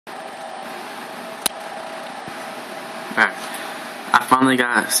Alright, I finally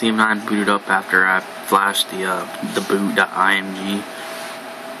got CM9 booted up after I flashed the boot.img.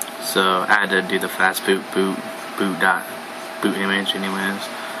 So I had to do the fast boot image anyways.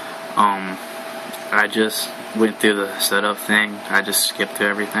 I just went through the setup thing. I just skipped through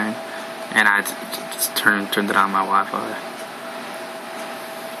everything, and I just turned it on my Wi-Fi.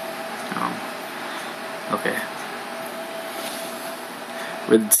 Okay.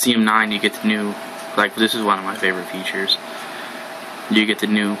 With CM9 you get the new, like, this is one of my favorite features. You get the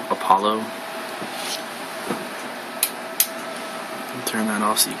new Apollo. I'll turn that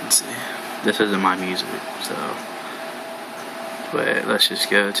off so you can see. This isn't my music, so. But let's just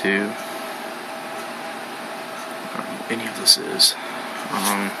go to, I don't know what any of this is.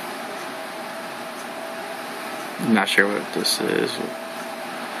 I'm not sure what this is.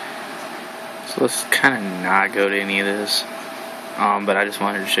 So let's kind of not go to any of this. But I just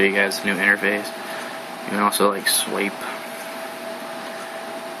wanted to show you guys the new interface. You can also like swipe.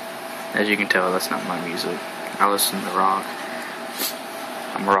 As you can tell, that's not my music. I listen to rock.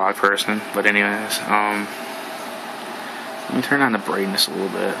 I'm a rock person. But anyways, let me turn on the brightness a little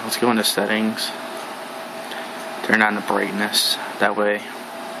bit. Let's go into settings. Turn on the brightness. That way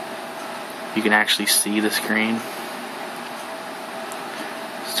you can actually see the screen.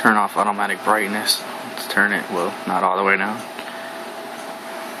 Let's turn off automatic brightness. Let's turn it, well, not all the way now.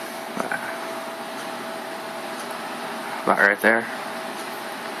 About right there.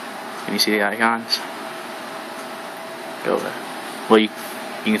 Can you see the icons? Go away. Well, you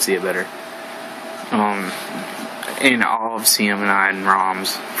can see it better. In all of CM9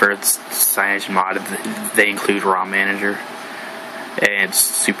 ROMs for CyanogenMod, they include ROM Manager and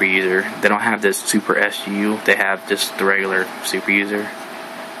Super User. They don't have this Super SU. They have just the regular Super User,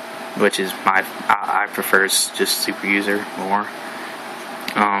 which is I prefer just Super User more.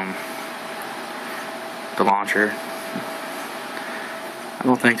 The launcher. I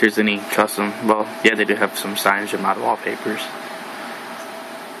don't think there's any custom. Well, yeah, they do have some CyanogenMod wallpapers.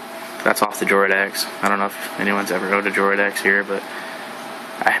 That's off the Droid X. I don't know if anyone's ever go to Droid X here, but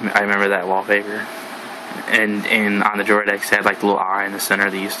I remember that wallpaper. And on the Droid X, it had like the little eye in the center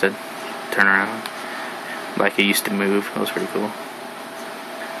that used to turn around, like it used to move. That was pretty cool.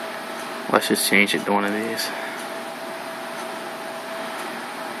 Let's just change it to one of these.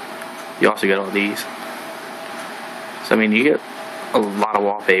 You also get all these. So I mean, you get a lot of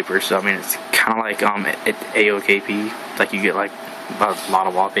wallpapers. So I mean, it's kind of like AOKP. Like you get like a lot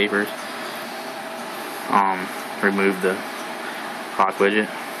of wallpapers. Remove the clock widget.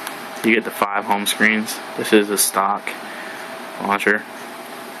 You get the 5 home screens. This is a stock launcher.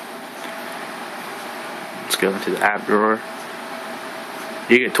 Let's go into the app drawer.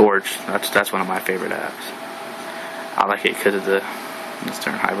 You get Torch. That's one of my favorite apps. I like it because of the. Let's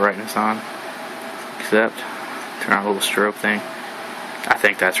turn high brightness on. Except turn on a little strobe thing. I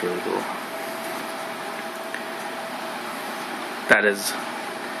think that's really cool. That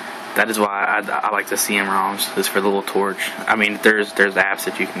is why I like the CM ROMs. Is for the little torch. I mean, there's apps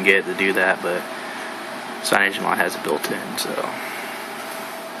that you can get to do that, but CyanogenMod has it built in. So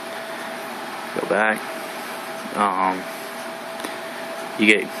go back. You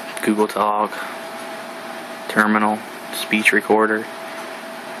get Google Talk, Terminal, Speech Recorder.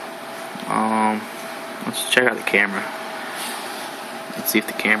 Let's check out the camera. Let's see if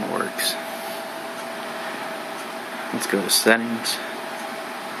the camera works. Let's go to settings.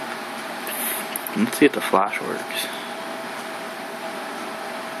 Let's see if the flash works.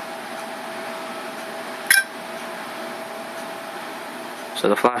 So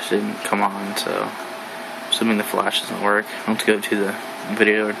the flash didn't come on, so assuming the flash doesn't work, let's go to the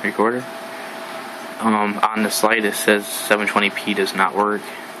video recorder. On the slide it says 720p does not work.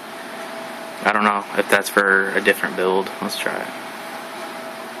 I don't know if that's for a different build. Let's try it.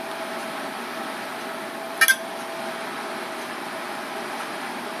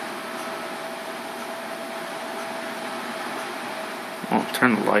 Well,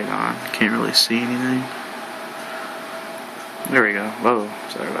 turn the light on. Can't really see anything. There we go. Whoa,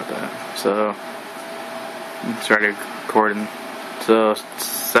 sorry about that. So, started recording. So,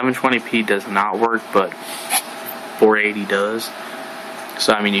 720p does not work, but 480 does.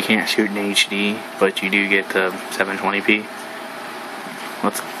 So, I mean, you can't shoot in HD, but you do get the 720p.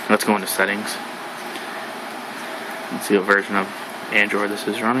 Let's go into settings. Let's see what version of Android this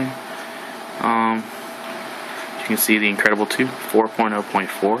is running. You can see the Incredible 2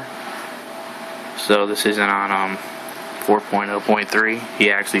 4.0.4. So this isn't on 4.0.3.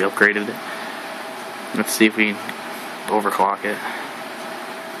 He actually upgraded it. Let's see if we overclock it.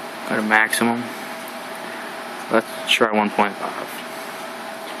 Go to maximum. Let's try 1.5.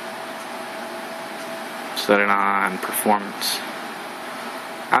 Set it on performance.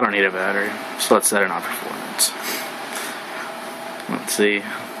 I don't need a battery, so let's set it on performance. Let's see.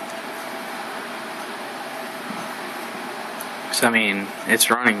 So I mean, it's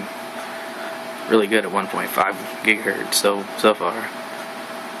running really good at 1.5 gigahertz so far.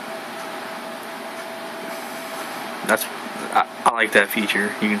 I like that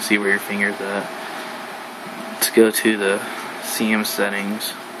feature. You can see where your finger's at. Let's go to the CM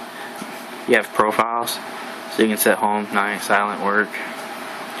settings. You have profiles, so you can set home, night, silent, work.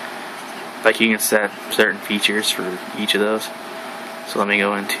 Like you can set certain features for each of those. So let me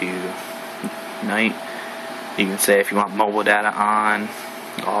go into night. You can say if you want mobile data on,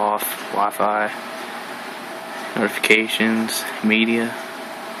 off, Wi-Fi, notifications, media,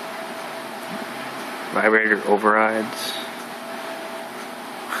 vibrator overrides.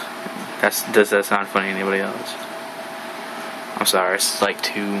 Does that sound funny to anybody else? I'm sorry, it's like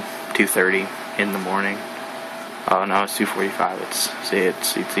 2:30 in the morning. Oh no, it's 2:45.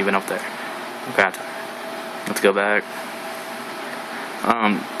 It's even up there. I'm kinda tired. Let's go back.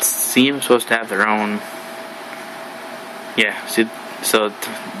 Steam is supposed to have their own. Yeah, see, so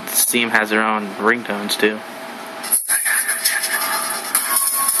Steam has their own ringtones too.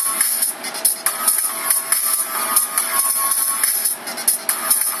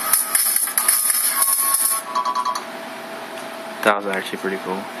 That was actually pretty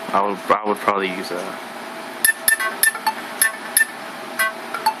cool. I would probably use that.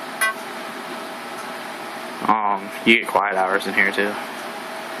 You get quiet hours in here too.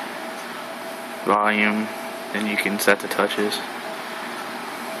 Volume, then you can set the touches.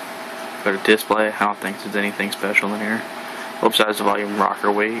 Go to display. I don't think there's anything special in here. Upsize the volume,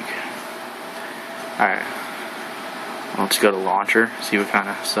 rocker wake. Alright. Let's go to launcher, see what kind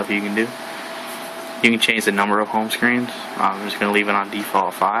of stuff you can do. You can change the number of home screens. I'm just going to leave it on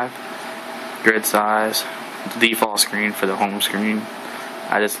default 5. Grid size. The default screen for the home screen,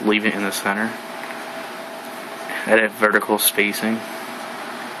 I just leave it in the center. Edit vertical spacing.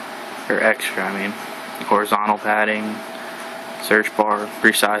 Or extra, I mean. Horizontal padding. Search bar.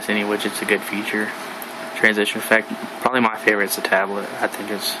 Resize any widget's a good feature. Transition effect. Probably my favorite is the tablet. I think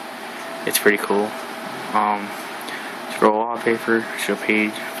it's pretty cool. Scroll wallpaper. Show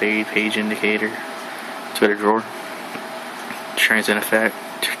page. Fade. Page indicator. Let's go to drawer. Transition effect.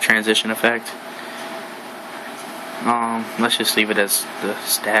 Let's just leave it as the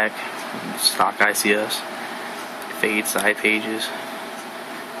stock ICS. Fade side pages.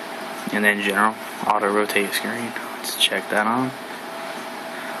 And then general. Auto rotate screen. Let's check that on.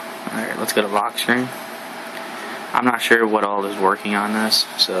 Alright, let's go to lock screen. I'm not sure what all is working on this.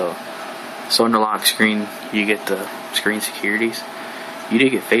 So under lock screen you get the screen securities. You did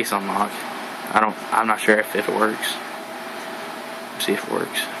get face unlock. I'm not sure if it works. Let's see if it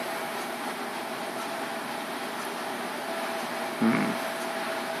works.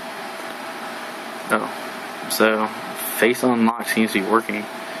 Oh, so face unlock seems to be working.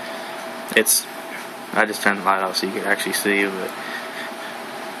 I just turned the light off so you could actually see, but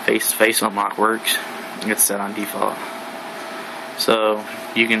face unlock works. It's set on default. So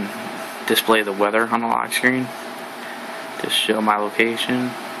you can display the weather on the lock screen. Just show my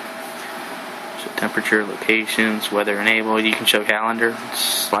location. So temperature, locations, weather enabled. You can show calendar,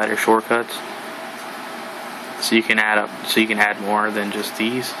 slider shortcuts. So you can add more than just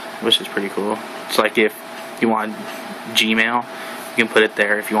these, which is pretty cool. It's like if you want Gmail, you can put it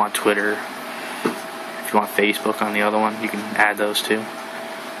there. If you want Twitter, if you want Facebook on the other one, you can add those too.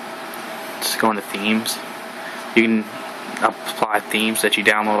 Let's go into themes. You can apply themes that you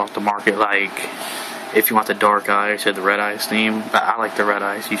download off the market, like if you want the dark eyes or the red eyes theme. I like the red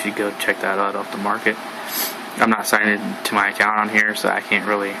eyes. You should go check that out off the market. I'm not signed into my account on here, so I can't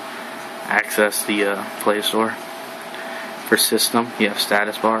really access the Play Store. For system, you have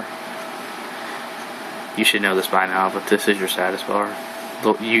status bar. You should know this by now, but this is your status bar.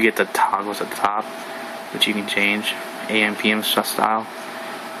 You get the toggles at the top, which you can change. AM, PM style.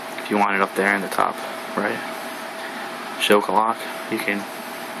 If you want it up there in the top, right? Show clock. You can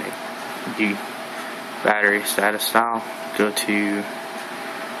make battery status style. Go to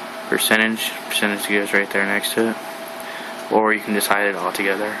percentage. Percentage goes right there next to it. Or you can just hide it all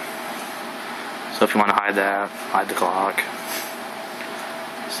together. So if you want to hide that, hide the clock.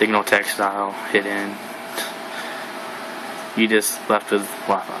 Signal text style, hidden. You just left with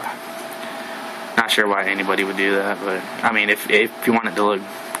Wi-Fi. Not sure why anybody would do that, but I mean, if you want it to look,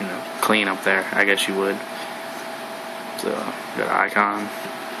 clean up there, I guess you would. So, got an icon.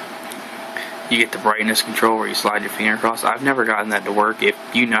 You get the brightness control where you slide your finger across. I've never gotten that to work. If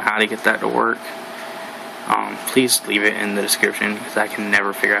you know how to get that to work, please leave it in the description, because I can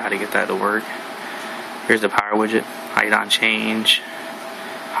never figure out how to get that to work. Here's the power widget, height on change,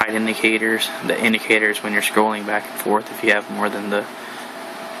 height indicators. The indicators when you're scrolling back and forth if you have more than the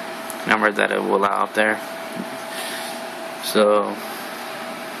number that it will allow up there. So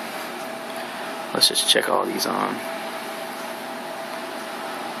let's just check all these on.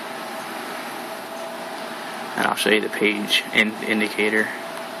 And I'll show you the page indicator.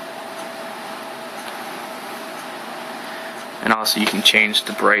 And also you can change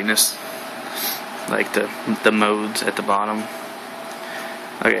the brightness, like the modes at the bottom.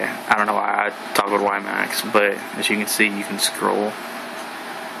 Okay, I don't know why I toggled Y max, but as you can see, you can scroll.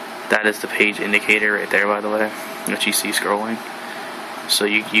 That is the page indicator right there, by the way, that you see scrolling. So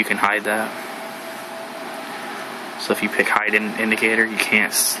you can hide that. So if you pick hide indicator, you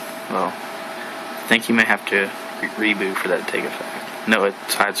can't, well, I think you may have to reboot for that to take effect. No,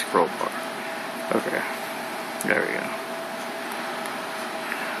 it's hide scroll bar. Okay, there we go.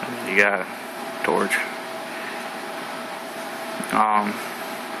 You got torch.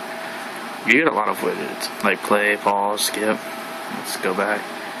 You get a lot of widgets like play, pause, skip. Let's go back.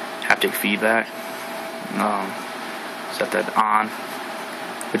 Haptic feedback. Set that on.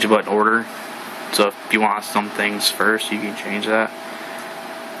 Widget button order. So if you want some things first, you can change that.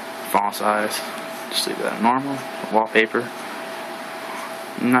 Font size. Just leave that normal. Wallpaper.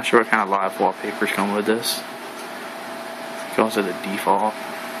 I'm not sure what kind of live wallpapers come with this. It goes to the default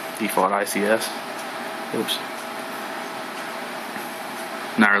ICS. Oops.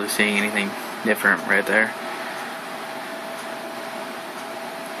 Not really seeing anything different right there.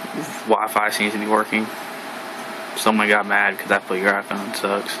 Wi-Fi seems to be working. Someone got mad because I put your iPhone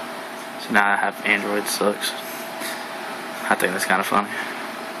sucks. So now I have Android sucks. I think that's kind of funny.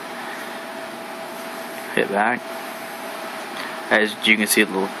 Hit back. As you can see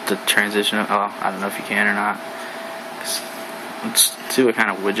the transition of, oh, I don't know if you can or not. Let's see what kind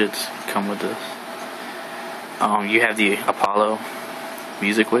of widgets come with this. You have the Apollo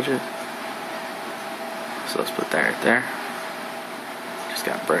music widget. So let's put that right there. Just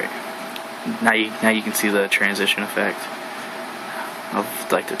got bright. Now you can see the transition effect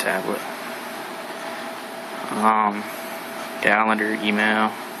of like the tablet. Calendar, email,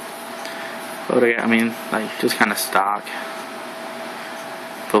 photo. I mean, like just kind of stock.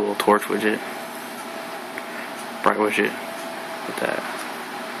 Put a little torch widget, bright widget. Put that.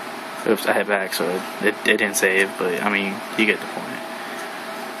 Oops, I hit back, so it didn't save, but I mean, you get the point.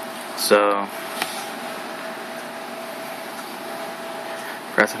 So,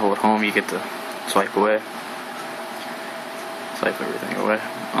 press and hold home, you get to swipe away. Swipe everything away.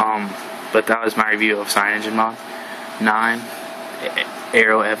 But that was my review of CyanogenMod 9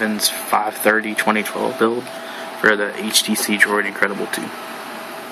 Aero Evans 530 2012 build for the HTC Droid Incredible 2.